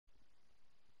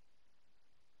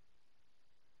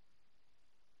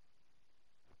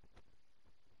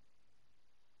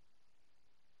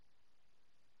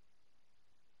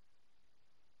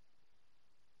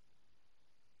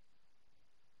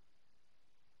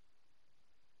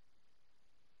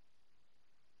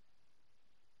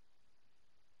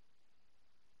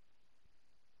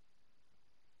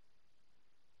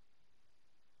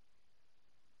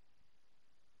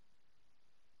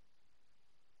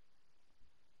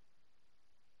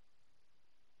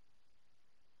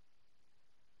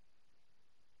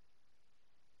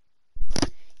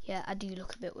Yeah, I do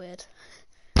look a bit weird.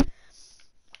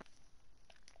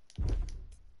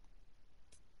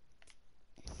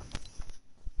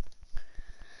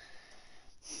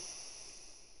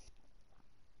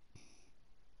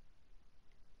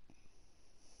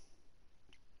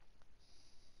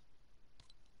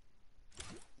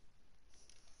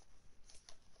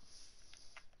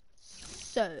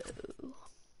 So,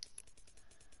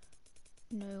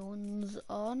 no one's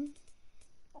on.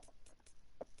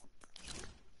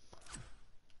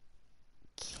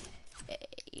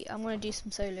 Okay, I'm gonna do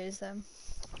some solos then.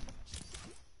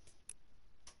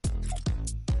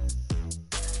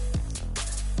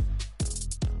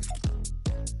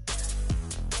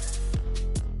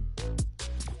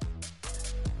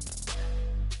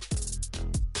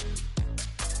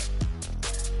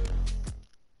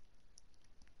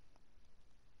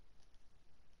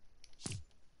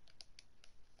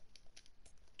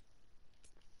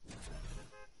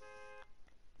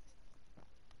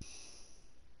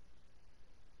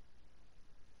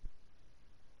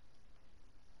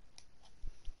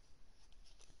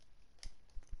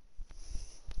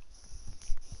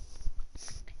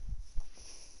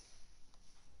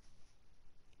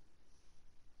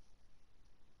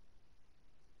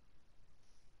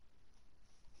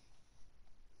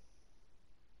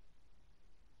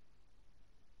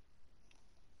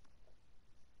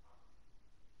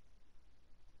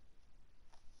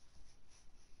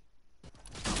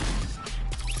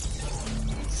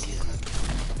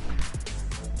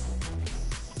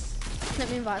 Let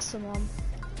me invite someone.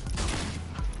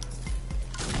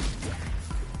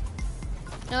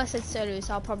 No, I said solo,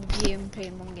 so I'll probably be even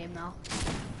playing one game now.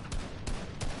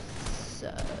 So...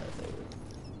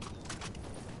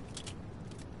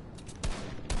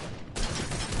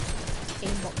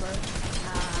 aimbot, bro.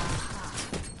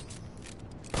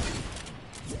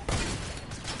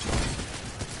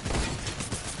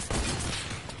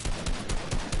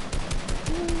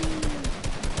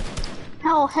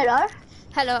 Oh, hello.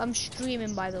 Hello, I'm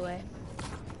streaming by the way.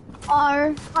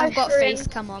 I've got face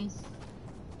cam on.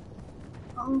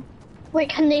 Wait,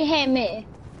 can they hear me?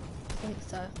 I think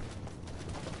so.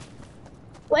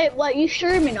 Wait, what are you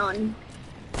streaming on?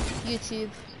 YouTube.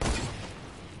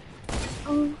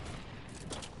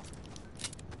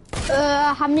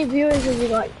 How many viewers have you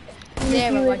got?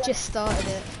 0, I just started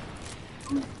it.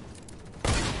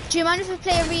 Do you mind if we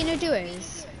play arena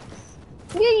duos?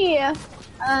 Yeah.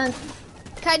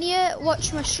 Can you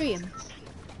watch my stream?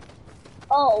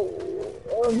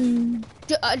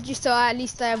 Just so at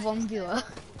least I have one viewer.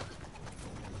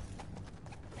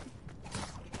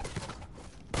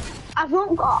 I've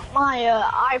not got my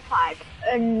iPad,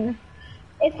 and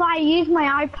if I use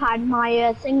my iPad,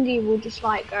 my thingy will just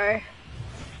like go.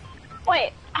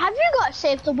 Wait, have you got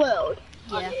Save the World?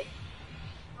 Yeah.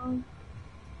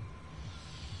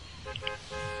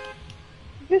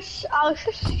 I was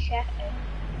just checking.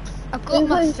 I've got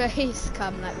my face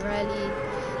cam like really.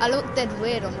 I look dead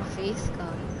weird on my face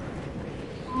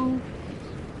cam.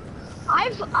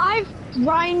 I've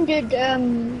grinded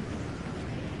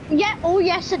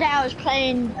yesterday I was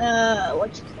playing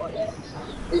what do you call it?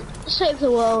 Save the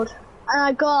World. And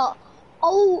I got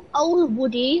old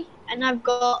Woody, and I've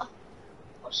got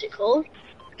what's it called?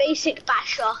 Basic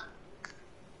Basher.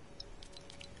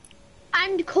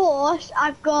 And of course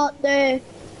I've got the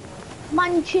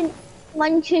Manchester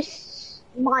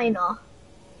Miner.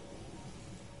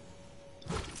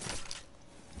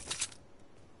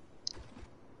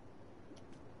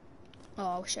 Oh,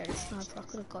 I wish I had a sniper, I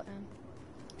could have got him.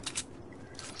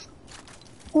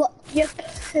 What you're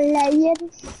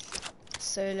playing?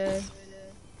 Solo.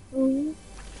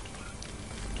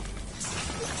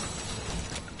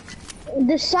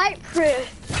 The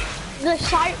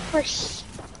Cyprus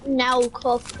now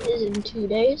Cup is in 2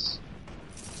 days.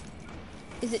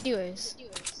 Is it duos?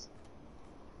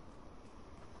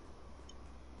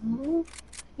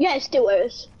 Yeah, it's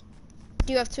duos.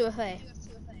 Do you have 2FA?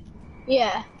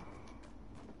 Yeah.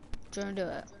 Do you want to do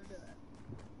it?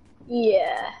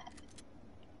 Yeah.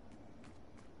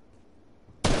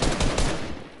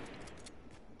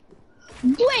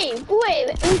 Wait,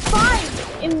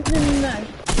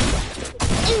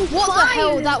 What the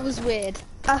hell? That was weird.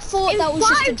 I thought that was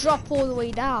just a drop all the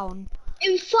way down.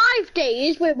 In 5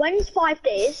 days, when's 5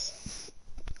 days?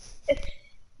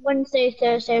 Wednesday,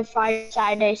 Thursday, Friday,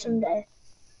 Saturday, Sunday.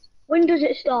 When does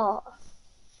it start?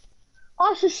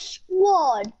 Oh, it's a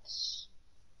squads.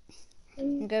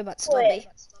 Go back to lobby.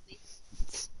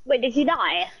 Wait, did you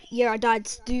die? Yeah, I died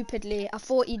stupidly. I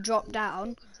thought he dropped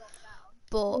down.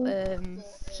 but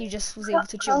he just was able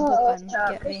to jump up and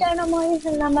get me. Yeah.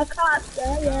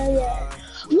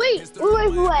 Wait.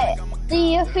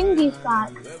 The thingy's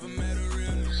back.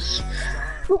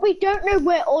 But we don't know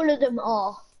where all of them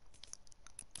are.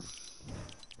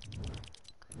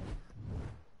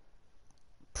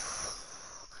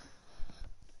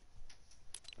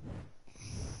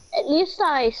 At least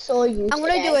I saw you. I'm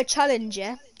gonna do a challenge,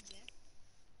 yeah?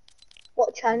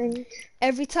 What challenge?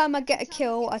 Every time I get a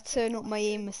kill, I turn up my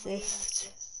aim assist.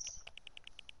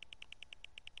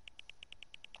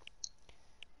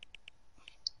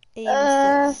 Aim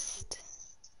assist.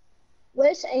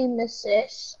 Where's aim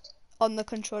assist? On the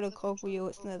controller cog wheel,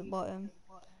 it's near the bottom.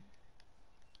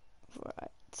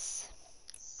 Right.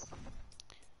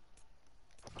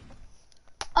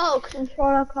 Oh,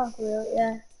 controller cog wheel,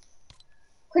 yeah.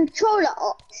 Controller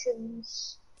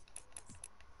options.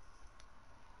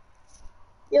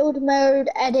 Build mode,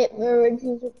 edit mode,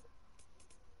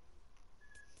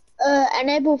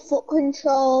 enable foot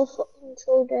control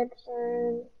dead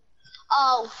zone.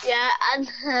 Oh yeah, and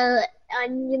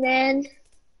then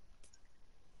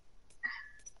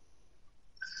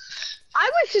I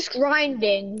was just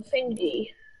grinding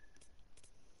thingy.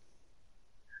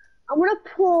 I'm gonna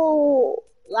pull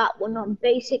that one on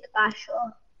basic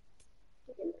basher.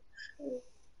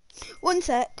 One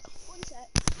sec.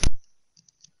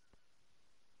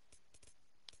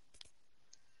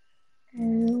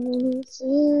 And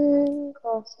I'm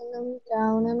crossing them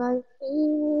down and I'm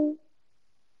feeling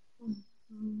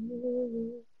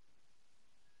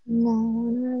now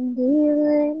and I'm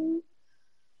dealing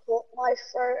caught my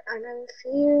throat and I'm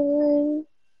feeling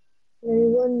no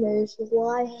one knows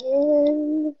why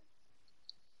him.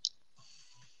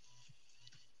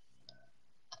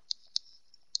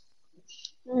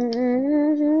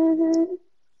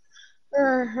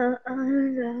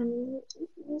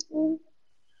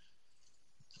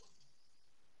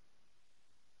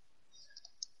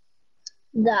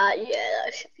 That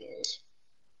should be it.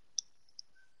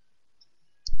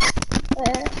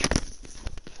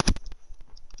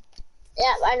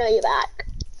 Yeah, I know you're back.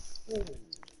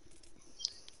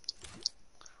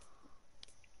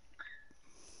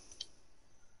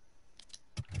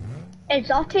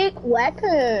 Exotic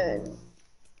weapon.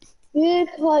 You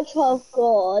catch off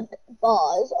guard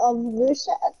bars of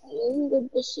reset at the end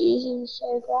of the season,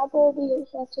 so grab all the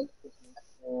exotic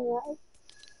weapons.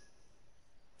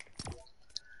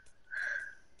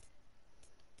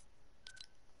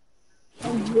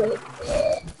 And whip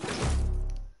it.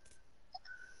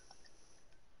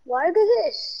 Why does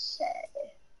it say?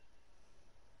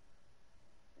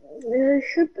 There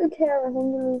should be tier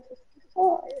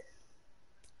 155.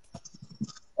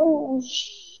 Oh,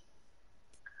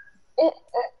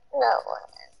 no.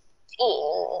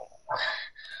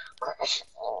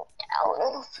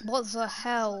 Down. What the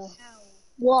hell?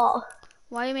 What?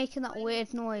 Why are you making that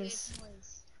weird noise?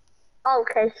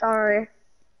 Okay, sorry.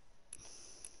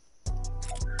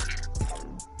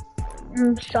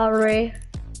 I'm sorry.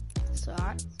 It's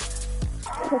alright.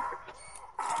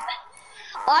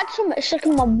 I had something stuck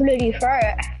in my bloody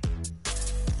throat.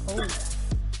 Oh.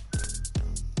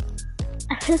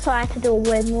 So I had to do a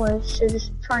weird noise to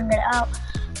just try and get it out.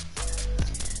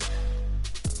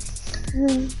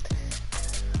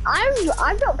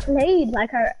 I've not played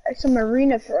like some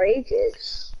arena for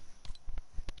ages.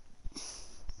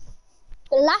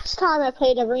 The last time I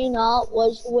played arena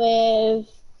was with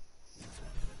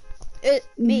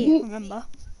me, remember?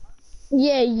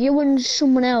 Yeah, you and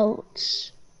someone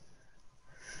else.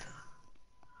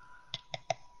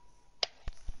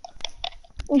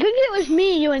 I think it was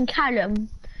me, you and Callum.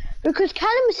 Because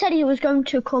Callum said he was going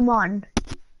to come on.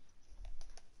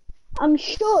 I'm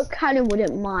sure Callum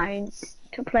wouldn't mind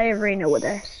to play arena with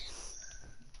us.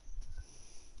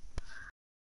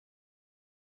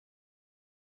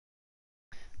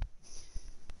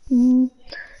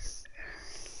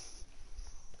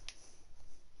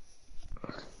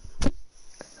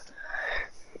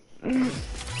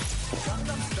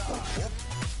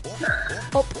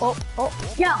 Oh.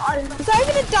 Yeah, Is that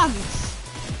even a dance?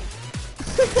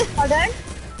 Pardon?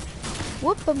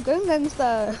 Whoop, I'm going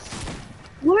gangster.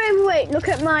 Wait, look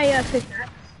at my pickaxe.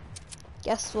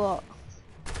 Guess what?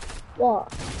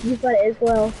 What? You've got it as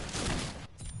well.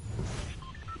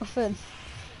 Nothing.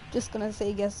 Just gonna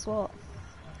say guess what?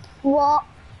 What?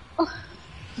 Do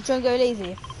you wanna go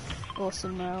lazy? Or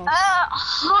somewhere else?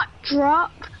 Hot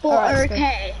drop, but Alright,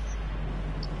 okay.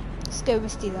 Let's go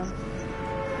Misty then.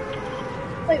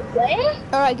 Wait, where?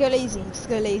 Alright, go lazy. Just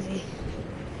go lazy.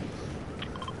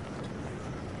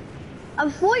 I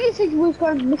thought you said you was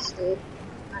going Misty.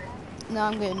 No,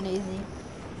 I'm going lazy.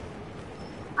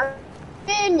 I'm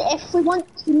reckon if we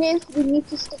want to live, we need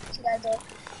to stick together.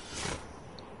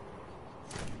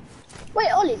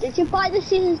 Wait, Ollie, did you buy the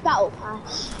Seasons Battle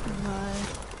Pass? No.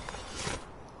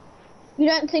 You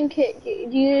don't think it,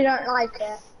 you don't like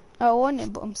it? I want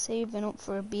it, but I'm saving up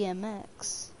for a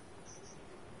BMX.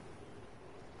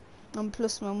 And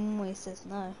plus my mum always says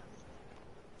no.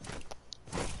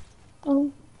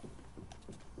 Oh.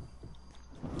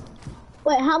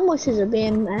 Wait, how much is a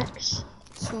BMX?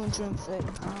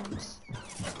 £230.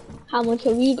 How much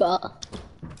have you got?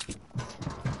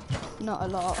 Not a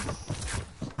lot.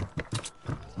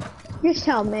 Just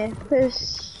tell me,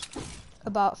 because...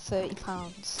 About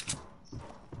 £30.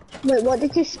 Wait, what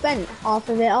did you spend half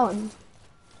of it on?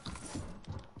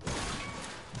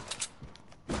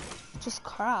 Just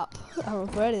crap. I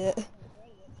regret it.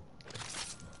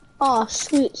 Oh,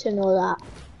 sweets and all that.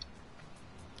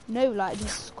 No, like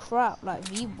just crap, like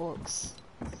V-Bucks.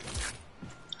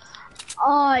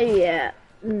 Oh, yeah.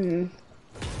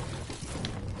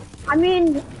 I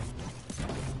mean,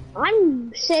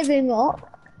 I'm saving up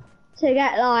to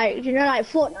get like, you know, like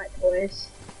Fortnite toys.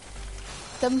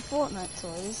 Them Fortnite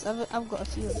toys, I've got a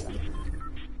few of them.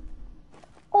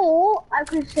 Or I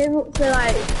could save up for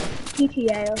like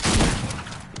GTA or something.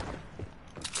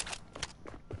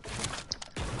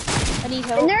 I need Isn't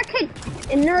help. there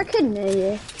a kid near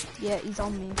you? Yeah, he's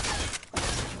on me.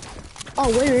 Oh,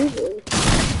 where is he?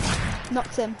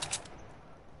 Knocked him.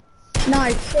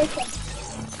 Nice.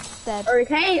 Dead.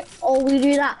 Okay, or we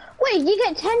do that. Wait, you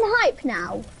get 10 hype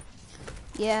now?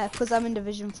 Yeah, because I'm in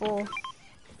Division 4.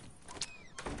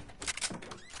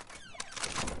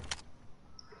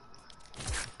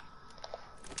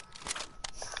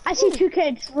 I see 2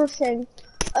 kids rushing.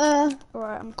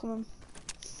 Alright, I'm coming.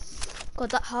 God,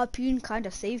 that harpoon kind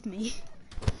of saved me.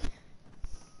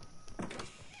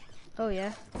 Oh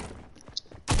yeah.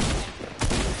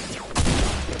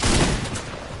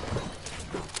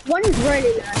 One is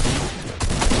really low.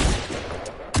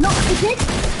 Not the kid.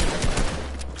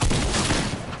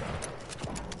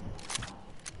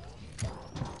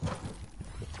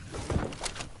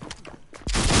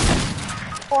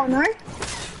 Oh no.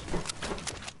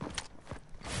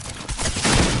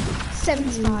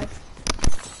 75.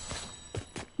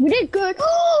 We did good.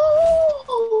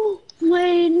 Oh,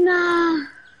 wait, nah.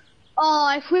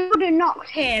 Oh, if we would have knocked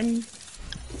him,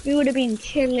 we would have been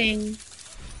chilling.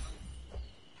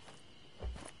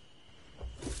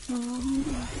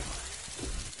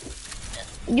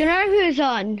 You know who's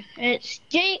on? It's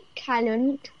Jake,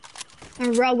 Callan,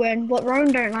 and Rowan, but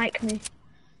Rowan don't like me.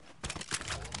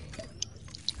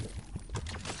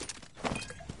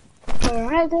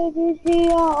 Alright, did you see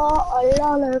a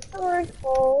lot of first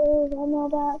balls on the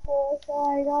back porch?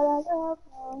 I got a girl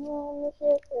on the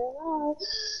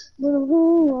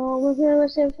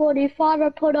ship was 45, I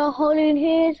put a hole in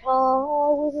his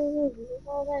heart.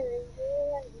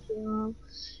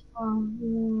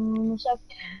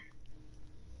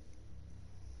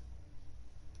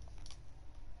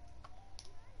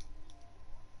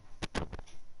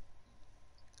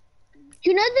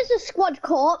 You know there's a squad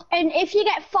corp, and if you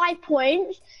get 5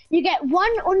 points, you get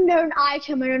one unknown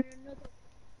item and another.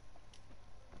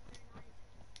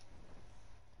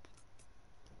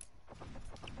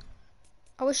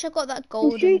 I wish I got that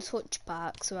golden touch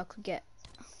back so I could get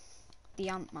the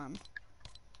Ant-Man.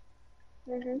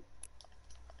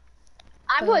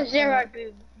 I got 0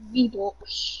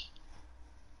 V-Bucks.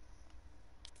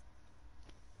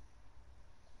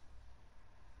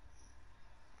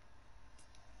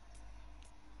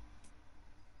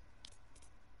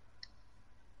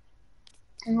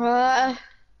 Are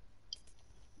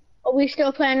we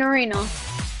still playing arena?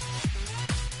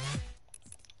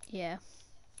 Yeah.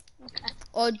 Okay.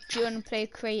 Or do you want to play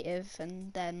creative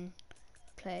and then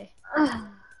play?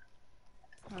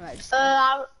 Alright, just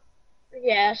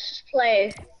Yes,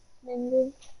 play.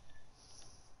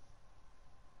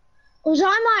 Cause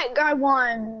I might go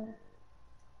on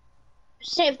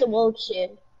Save the World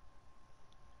soon.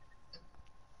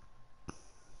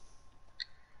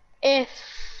 If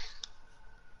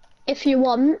you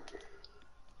want.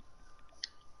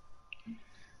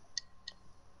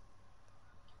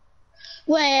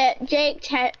 Where Jake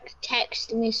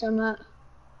texted me something.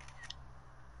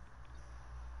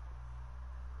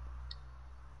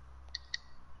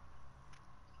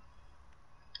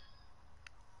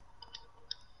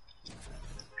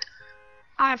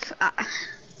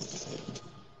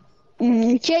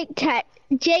 Jake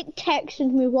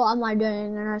texted me what am I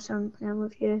doing, and I said I'm playing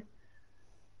with you.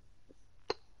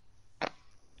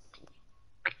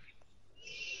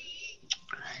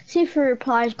 See if he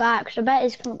replies back, so I bet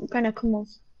he's gonna come off.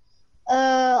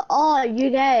 Oh, you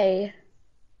gay?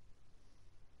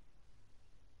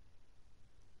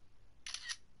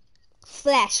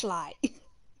 flashlight.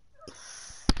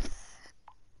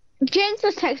 James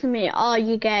was texting me, "Are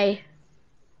you gay?"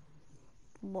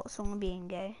 What's wrong with being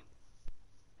gay?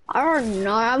 I don't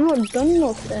know. I've not done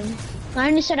nothing. I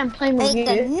only said I'm playing with Ain't you.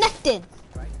 done nothing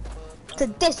to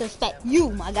disrespect you,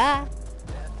 my guy.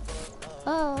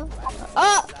 Oh,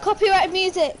 copyright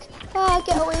music. Oh,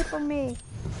 get away from me.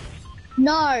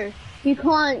 No, you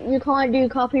can't. You can't do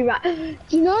copyright. Do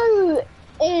you know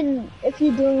if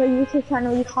you're doing a YouTube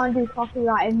channel, you can't do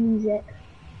copyrighted music,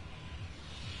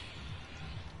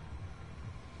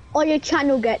 or your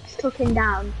channel gets taken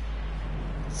down.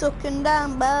 Sucking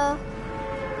down, bro.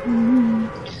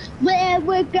 Where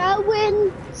we're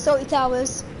going? Salty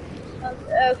Towers.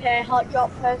 Okay, hot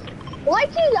drop first. Why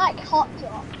do you like hot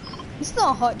drop? It's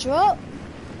not a hot drop.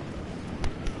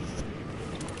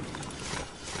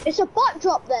 It's a bot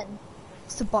drop then.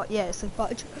 It's a bot, yeah, it's a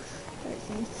bot drop. It's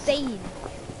insane.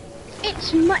 Yeah,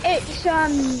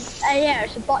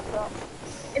 it's a bot drop.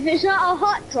 If it's not a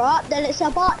hot drop, then it's a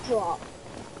bot drop.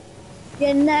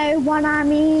 You know what I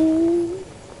mean?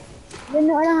 You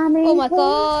know what I mean? Oh my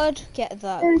god, get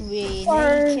that It's green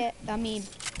for- AK, I mean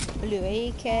blue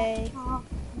AK.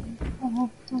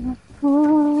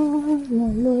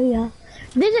 Hallelujah.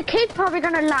 There's a kid probably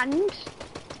gonna land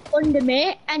under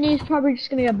me, and he's probably just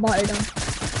gonna get botted on.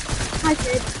 Hi,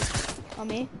 kid. On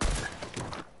me.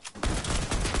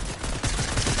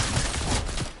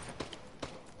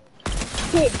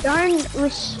 Kid, don't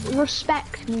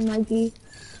respect me, Maggie.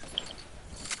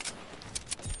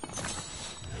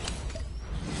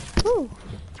 Ooh.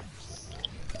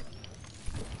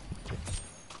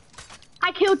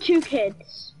 I killed 2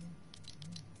 kids.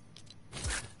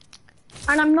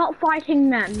 And I'm not fighting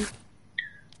them. Do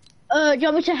you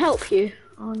want me to help you?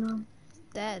 Oh no.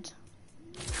 Dead.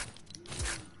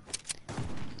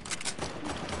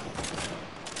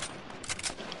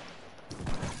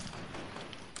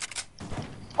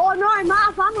 Oh no, I'm out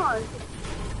of ammo.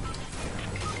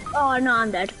 Oh no,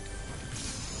 I'm dead.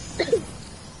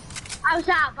 I was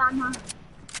out of ammo.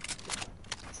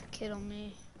 There's a kid on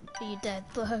me. Are you dead,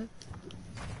 bro?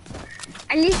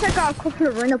 At least I got a couple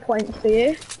of runner points for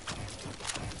you.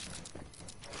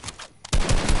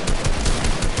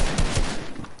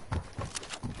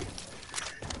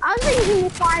 I was thinking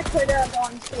if I could have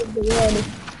on Save the World.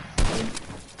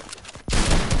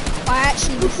 I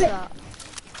actually missed that.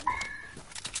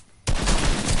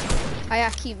 I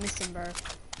keep missing, bro.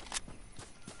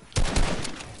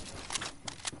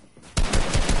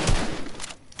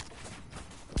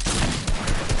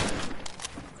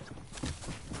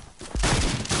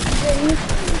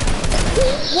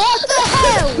 What the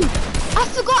hell? I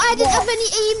forgot I didn't have any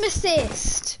aim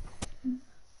assist.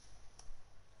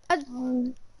 I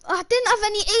didn't have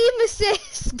any aim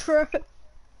assist, bro.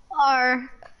 Or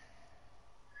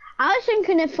I was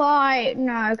thinking if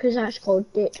no, because that's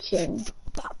called ditching.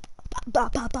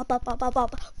 That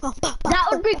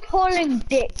would be calling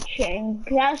ditching.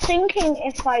 Cause I was thinking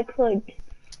if I could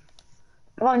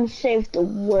go and save the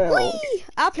world. Whee!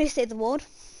 I'll play Save the World.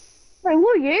 Wait,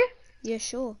 will you? Yeah,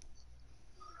 sure.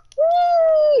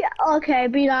 Whee! Okay,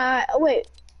 be like, wait.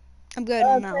 I'm going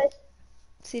on now. Press-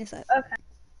 See you in a sec. Okay.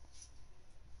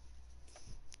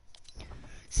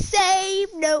 Save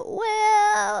the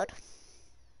world.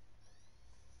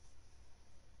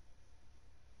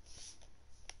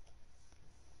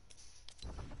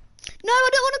 No, I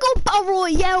don't want to go Battle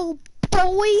Royale,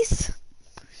 boys.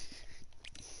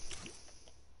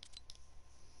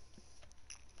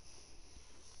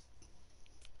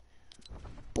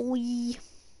 Boy.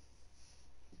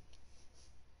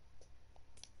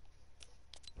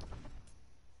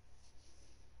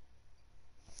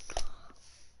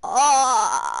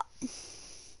 Ah.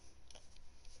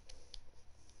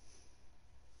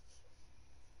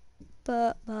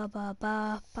 Ba ba ba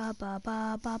ba ba ba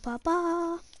ba ba ba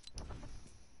ba.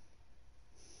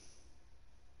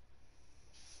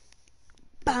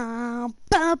 Bam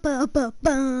ba ba ba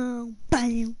bam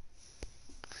bam.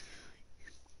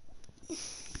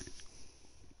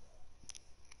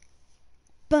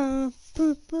 Ba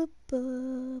ba ba ba.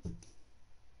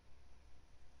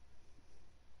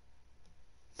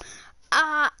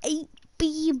 I ain't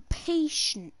being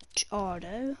patient,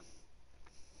 Ardo.